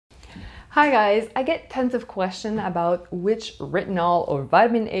Hi guys, I get tons of questions about which retinol or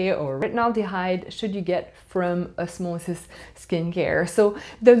vitamin A or retinaldehyde should you get from Osmosis Skincare. So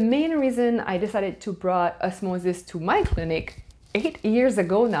the main reason I decided to bring Osmosis to my clinic 8 years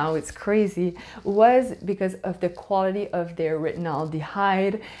ago now, it's crazy, was because of the quality of their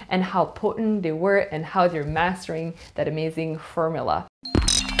retinaldehyde and how potent they were and how they're mastering that amazing formula.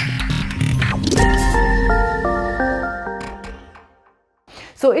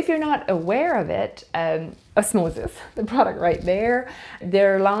 So if you're not aware of it, Osmosis, the product right there,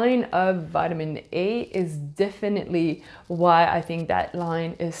 their line of vitamin A is definitely why I think that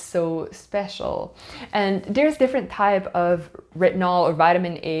line is so special. And there's different type of retinol or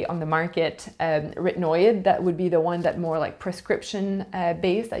vitamin A on the market. Retinoid, that would be the one that more like prescription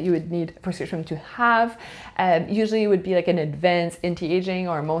based, that you would need a prescription to have. Usually it would be like an advanced anti-aging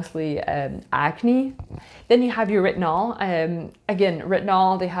or mostly acne. Then you have your retinol. Again,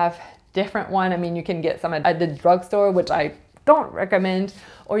 retinol, they have different one. I mean, you can get some at the drugstore, which I don't recommend,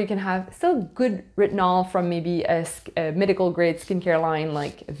 or you can have still good retinol from maybe a medical grade skincare line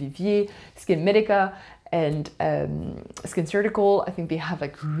like Vivier, Skin Medica, and Skin Surgical. I think they have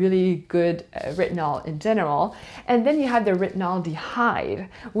like really good retinol in general. And then you have the retinaldehyde,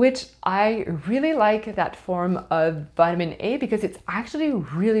 which I really like that form of vitamin A because it's actually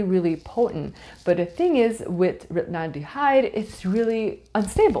really potent. But the thing is with retinaldehyde, it's really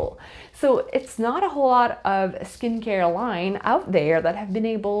unstable. So it's not a whole lot of skincare line out there that have been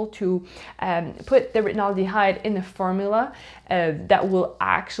able to put the retinaldehyde in the formula that will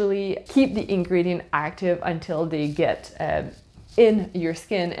actually keep the ingredient active until they get in your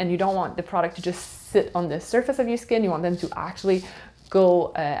skin. And you don't want the product to just sit on the surface of your skin. You want them to actually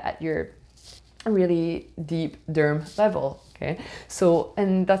go at your really deep derm level. Okay, so,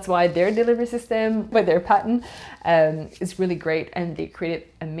 and that's why their delivery system with their patent is really great, and they created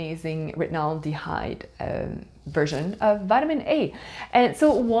amazing retinaldehyde version of vitamin A. And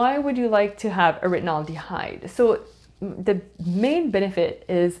so why would you like to have a retinaldehyde? So the main benefit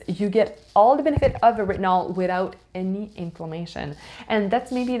is you get all the benefit of a retinol without any inflammation. And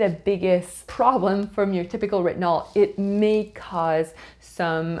that's maybe the biggest problem from your typical retinol. It may cause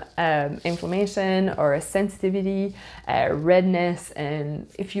some inflammation or a sensitivity, redness. And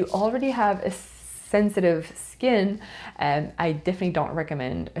if you already have a sensitive skin, I definitely don't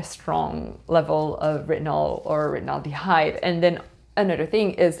recommend a strong level of retinol or retinaldehyde. And then another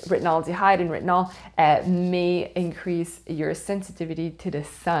thing is retinaldehyde and retinol may increase your sensitivity to the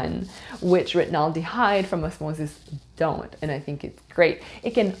sun, which retinaldehyde from Osmosis don't, and I think it's great.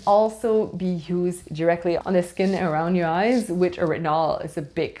 It can also be used directly on the skin around your eyes, which a retinol is a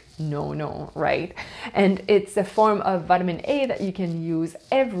big no-no, right? And it's a form of vitamin A that you can use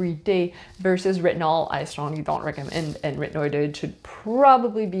every day versus retinol I strongly don't recommend, and retinoid should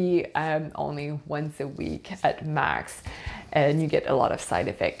probably be only once a week at max, and you get a lot of side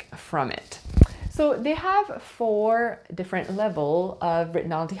effect from it. So they have 4 different levels of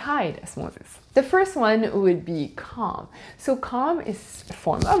retinaldehyde osmosis. The first one would be calm. So calm is a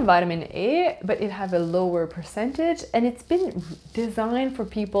form of vitamin A, but it has a lower percentage, and it's been designed for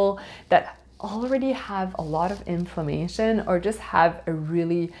people that already have a lot of inflammation or just have a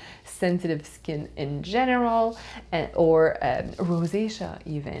really sensitive skin in general, or rosacea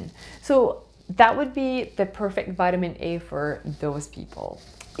even. So that would be the perfect vitamin A for those people.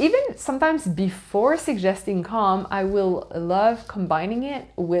 Even sometimes before suggesting calm, I will love combining it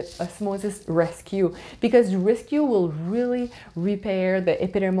with Osmosis Rescue, because Rescue will really repair the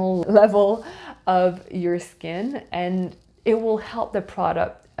epidermal level of your skin, and it will help the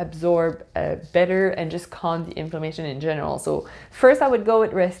product absorb better and just calm the inflammation in general. So first I would go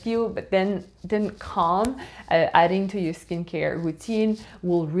with Rescue, but then calm, adding to your skincare routine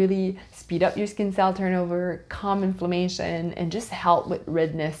will really speed up your skin cell turnover, calm inflammation, and just help with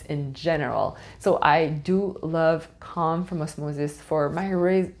redness in general. So I do love calm from Osmosis for my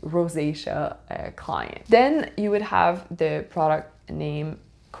rosacea client. Then you would have the product name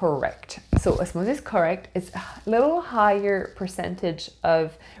Correct. So Osmosis Correct is a little higher percentage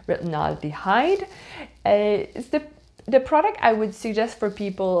of retinaldehyde. It's the product I would suggest for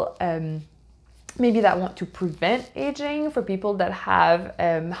people maybe that want to prevent aging, for people that have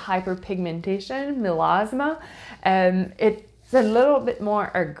hyperpigmentation, melasma. It's a little bit more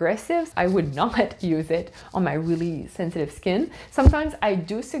aggressive. I would not use it on my really sensitive skin. Sometimes I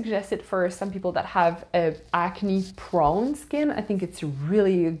do suggest it for some people that have acne prone skin. I think it's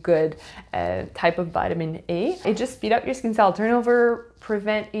really a good type of vitamin A. It just speeds up your skin cell turnover,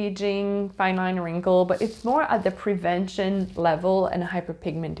 prevent aging, fine line, wrinkle, but it's more at the prevention level and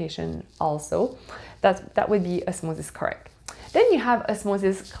hyperpigmentation also. That would be Osmosis Correct. Then you have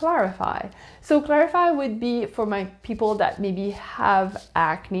Osmosis Clarify. So Clarify would be for my people that maybe have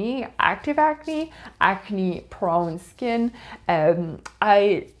acne, active acne, acne prone skin.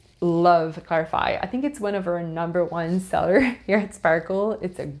 I love Clarify. I think it's one of our #1 seller here at Sparkle.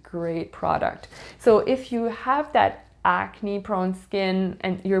 It's a great product. So if you have that acne prone skin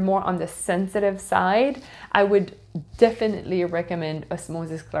and you're more on the sensitive side, I would definitely recommend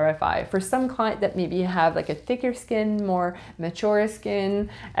Osmosis Clarify. For some client that maybe have like a thicker skin, more mature skin,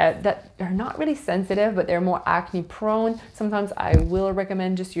 that are not really sensitive, but they're more acne prone, sometimes I will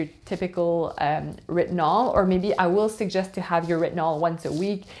recommend just your typical retinol, or maybe I will suggest to have your retinol once a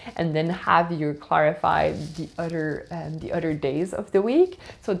week and then have your Clarify the other days of the week.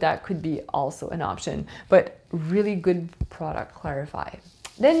 So that could be also an option, but really good product, Clarify.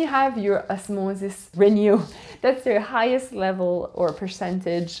 Then you have your Osmosis Renew. That's their highest level or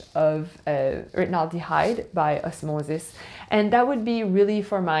percentage of retinaldehyde by Osmosis. And that would be really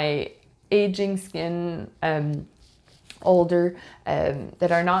for my aging skin, older,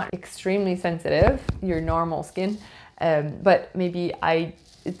 that are not extremely sensitive, your normal skin. But maybe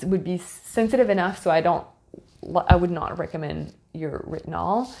it would be sensitive enough so I would not recommend your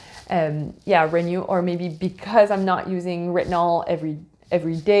retinol. Yeah, Renew, or maybe because I'm not using retinol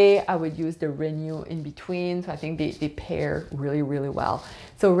every day, I would use the Renew in between. So I think they pair really, really well.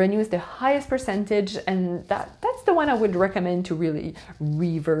 So Renew is the highest percentage, and that's the one I would recommend to really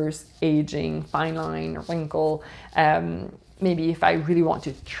reverse aging, fine line, wrinkle. Maybe if I really want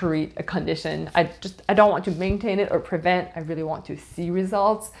to treat a condition, I don't want to maintain it or prevent, I really want to see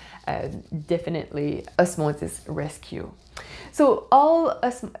results, definitely Osmosis Rescue. So all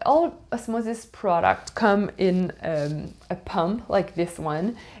Osmosis products come in a pump like this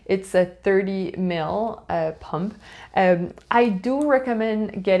one. It's a 30 ml pump. I do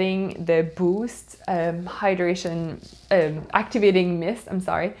recommend getting the Boost hydration activating mist, I'm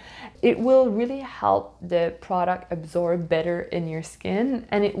sorry. It will really help the product absorb better in your skin,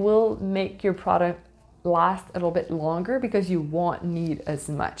 and it will make your product last a little bit longer because you won't need as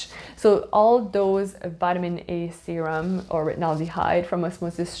much. So all those vitamin A serum or retinaldehyde from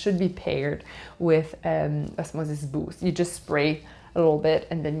Osmosis should be paired with Osmosis Boost. You just spray a little bit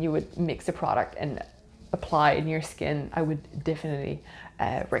and then you would mix the product and apply in your skin. I would definitely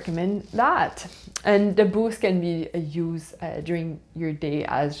recommend that. And the Boost can be used during your day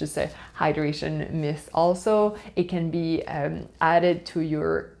as just a hydration mist. Also, it can be added to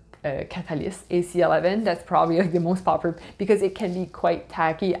your Catalyst AC11. That's probably like the most popular because it can be quite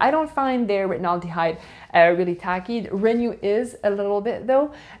tacky. I don't find their retinaldehyde really tacky. Renew is a little bit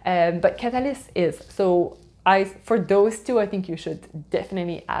though, but Catalyst is. So for those two, I think you should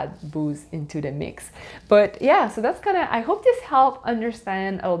definitely add Boost into the mix. But yeah, so that's kind of, I hope this helped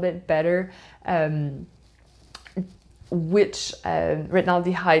understand a little bit better which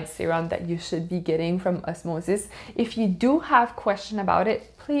retinaldehyde serum that you should be getting from Osmosis. If you do have question about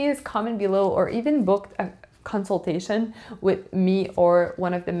it, please comment below, or even book a consultation with me or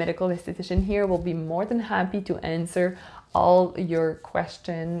one of the medical estheticians here. Will be more than happy to answer all your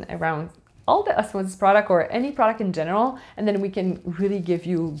question around all the Osmosis product or any product in general, and then we can really give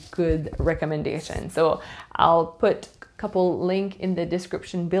you good recommendations. So I'll put a couple links in the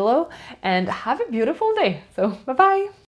description below, and have a beautiful day. So bye bye.